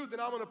through, then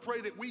I'm going to pray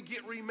that we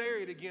get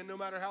remarried again no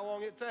matter how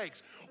long it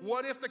takes.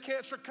 What if the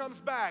cancer comes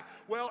back?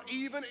 Well,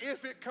 even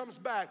if it comes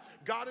back,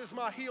 God is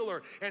my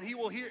healer and he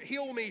will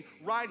heal me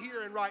right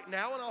here and right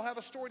now and I'll have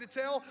a story to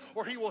tell,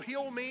 or he will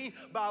heal me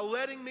by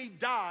letting me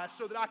die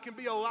so that I can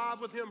be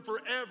alive with him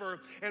forever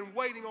and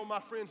waiting on my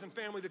friends and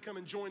family to come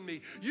and join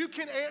me. You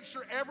can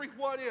answer every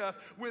what if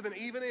with an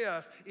even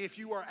if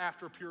you are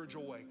after pure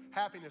joy.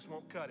 Happiness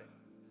won't cut it.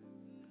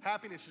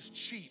 Happiness is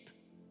cheap.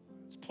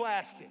 It's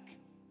plastic.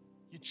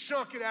 You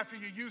chunk it after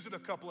you use it a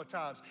couple of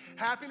times.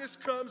 Happiness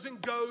comes and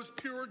goes.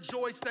 Pure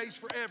joy stays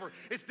forever.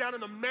 It's down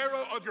in the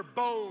marrow of your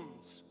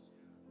bones.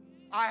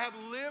 I have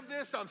lived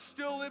this, I'm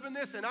still living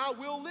this, and I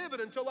will live it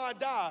until I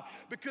die.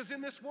 Because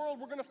in this world,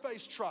 we're going to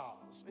face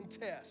trials and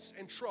tests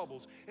and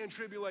troubles and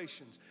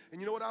tribulations. And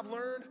you know what I've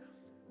learned?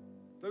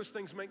 Those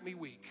things make me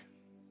weak.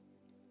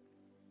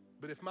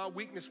 But if my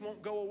weakness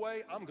won't go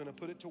away, I'm going to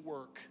put it to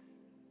work.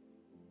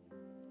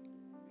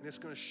 And it's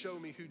going to show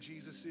me who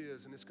Jesus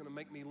is, and it's going to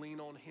make me lean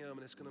on him,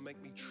 and it's going to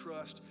make me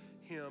trust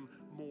him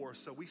more.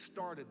 So we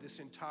started this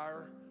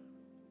entire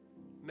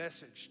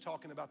message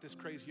talking about this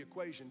crazy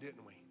equation,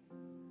 didn't we?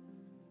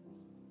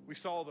 We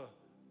saw the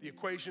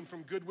equation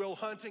from Good Will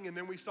Hunting, and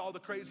then we saw the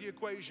crazy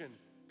equation.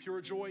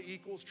 Pure joy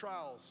equals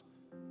trials.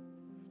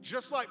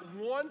 Just like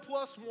 1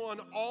 + 1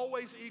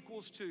 always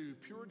equals 2,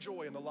 pure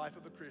joy in the life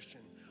of a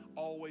Christian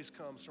always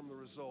comes from the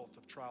result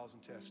of trials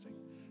and testing.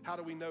 How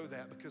do we know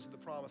that? Because of the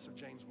promise of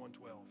James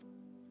 1:12.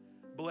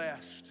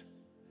 Blessed,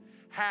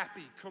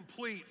 happy,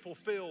 complete,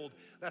 fulfilled.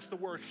 That's the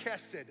word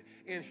chesed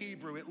in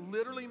Hebrew. It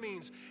literally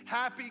means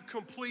happy,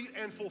 complete,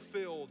 and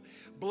fulfilled.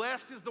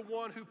 Blessed is the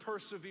one who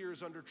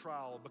perseveres under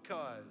trial,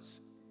 because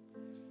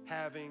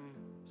having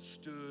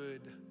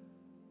stood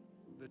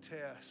the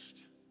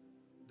test,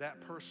 that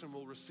person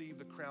will receive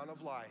the crown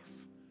of life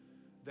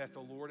that the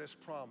Lord has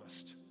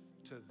promised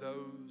to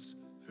those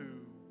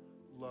who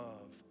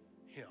love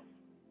him.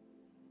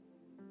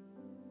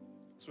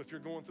 So if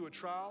you're going through a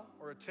trial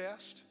or a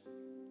test,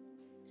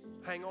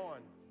 hang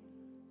on,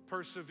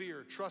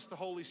 persevere, trust the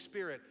Holy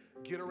Spirit,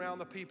 get around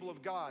the people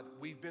of God.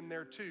 We've been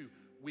there too.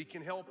 We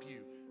can help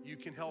you. You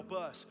can help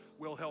us.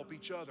 We'll help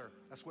each other.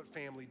 That's what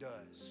family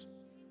does.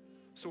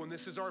 So when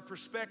this is our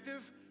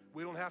perspective,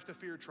 we don't have to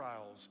fear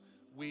trials.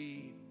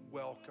 We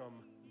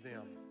welcome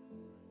them.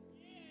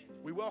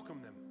 We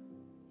welcome them.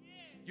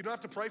 You don't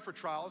have to pray for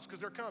trials because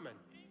they're coming.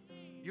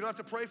 You don't have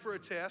to pray for a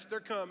test. They're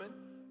coming.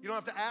 You don't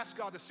have to ask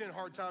God to send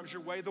hard times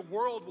your way. The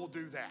world will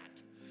do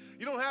that.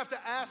 You don't have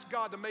to ask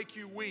God to make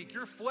you weak.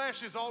 Your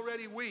flesh is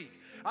already weak.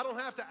 I don't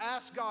have to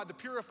ask God to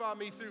purify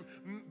me through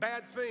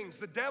bad things.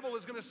 The devil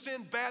is going to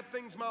send bad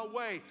things my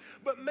way.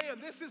 But man,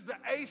 this is the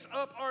ace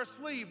up our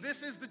sleeve.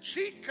 This is the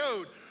cheat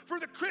code for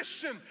the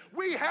Christian.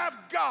 We have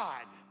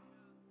God.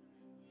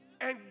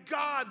 And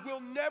God will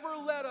never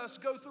let us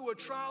go through a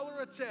trial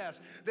or a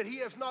test that he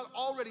has not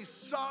already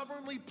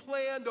sovereignly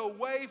planned a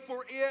way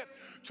for it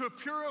to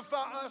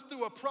purify us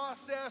through a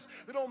process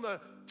that on the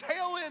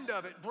tail end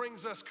of it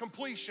brings us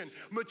completion,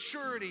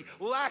 maturity,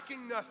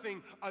 lacking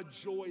nothing, a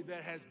joy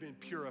that has been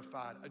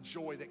purified, a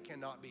joy that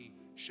cannot be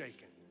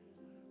shaken.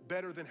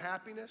 Better than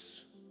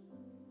happiness,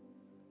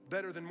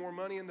 better than more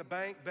money in the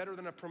bank, better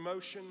than a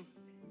promotion,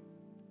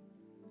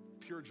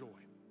 pure joy.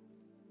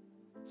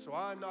 So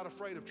I'm not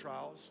afraid of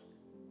trials.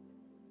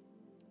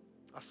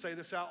 I say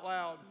this out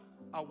loud.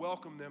 I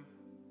welcome them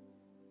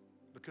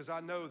because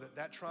I know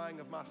that trying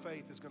of my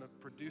faith is going to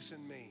produce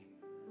in me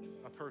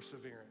a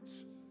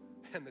perseverance.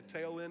 And the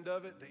tail end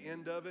of it, the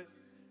end of it,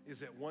 is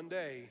that one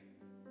day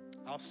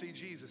I'll see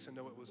Jesus and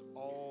know it was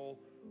all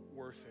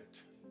worth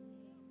it.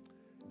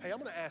 Hey, I'm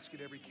going to ask you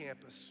at every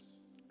campus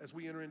as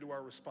we enter into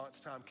our response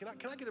time, can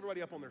I get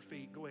everybody up on their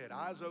feet? Go ahead,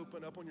 eyes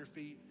open, up on your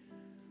feet.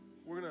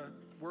 We're going to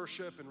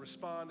worship and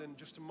respond in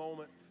just a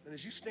moment. And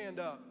as you stand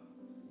up,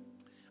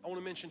 I want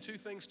to mention two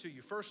things to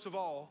you. First of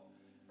all,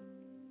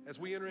 as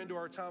we enter into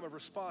our time of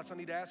response, I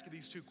need to ask you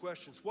these two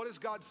questions. What is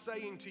God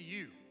saying to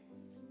you?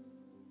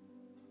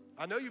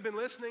 I know you've been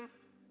listening.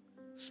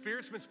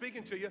 Spirit's been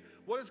speaking to you.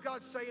 What is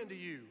God saying to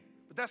you?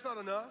 But that's not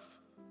enough.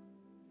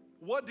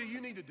 What do you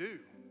need to do?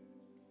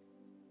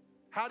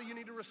 How do you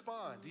need to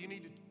respond? Do you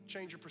need to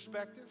change your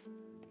perspective?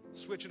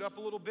 Switch it up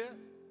a little bit?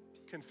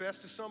 Confess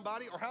to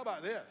somebody? Or how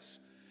about this?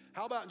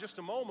 How about in just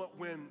a moment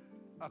when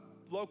a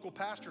local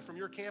pastor from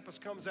your campus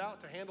comes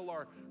out to handle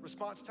our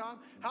response time?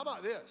 How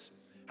about this?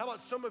 How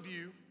about some of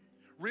you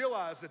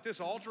realize that this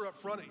altar up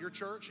front at your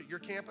church, at your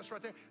campus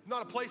right there, is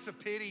not a place of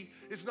pity.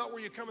 It's not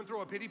where you come and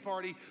throw a pity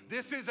party.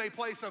 This is a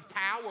place of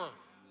power.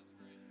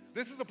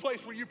 This is a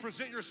place where you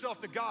present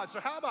yourself to God. So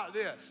how about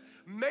this?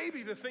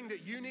 Maybe the thing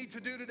that you need to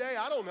do today,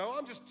 I don't know,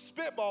 I'm just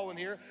spitballing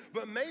here,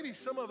 but maybe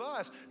some of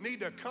us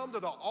need to come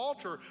to the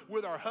altar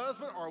with our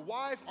husband, our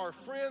wife, our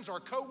friends, our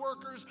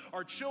coworkers,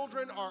 our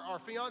children, our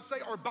fiance,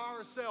 or by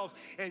ourselves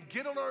and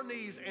get on our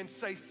knees and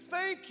say,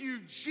 thank you,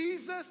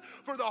 Jesus,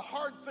 for the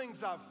hard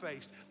things I've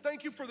faced.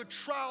 Thank you for the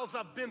trials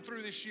I've been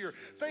through this year.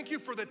 Thank you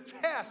for the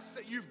tests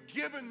that you've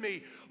given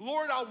me.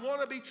 Lord, I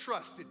want to be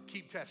trusted.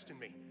 Keep testing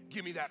me.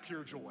 Give me that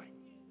pure joy.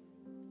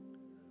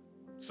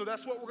 So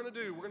that's what we're going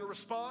to do. We're going to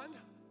respond.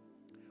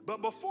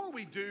 But before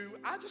we do,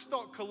 I just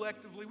thought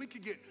collectively we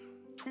could get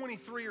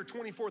 23 or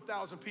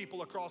 24,000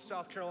 people across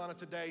South Carolina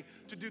today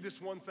to do this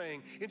one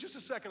thing. In just a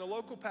second, a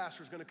local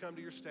pastor is going to come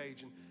to your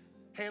stage and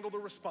handle the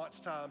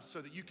response time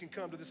so that you can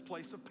come to this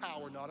place of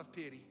power, not of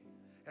pity.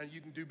 And you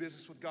can do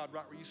business with God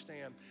right where you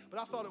stand. But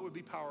I thought it would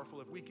be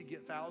powerful if we could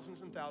get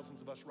thousands and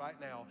thousands of us right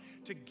now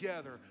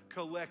together,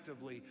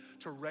 collectively,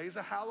 to raise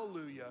a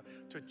hallelujah,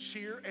 to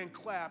cheer and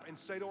clap and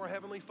say to our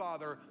Heavenly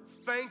Father,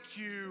 thank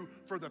you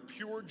for the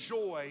pure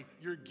joy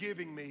you're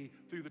giving me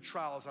through the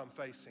trials I'm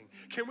facing.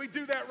 Can we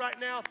do that right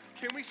now?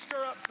 Can we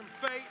stir up some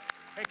faith?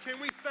 And can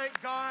we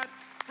thank God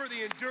for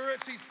the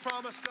endurance He's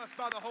promised us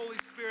by the Holy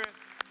Spirit?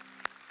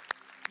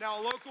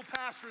 Now, a local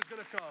pastor is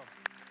going to come.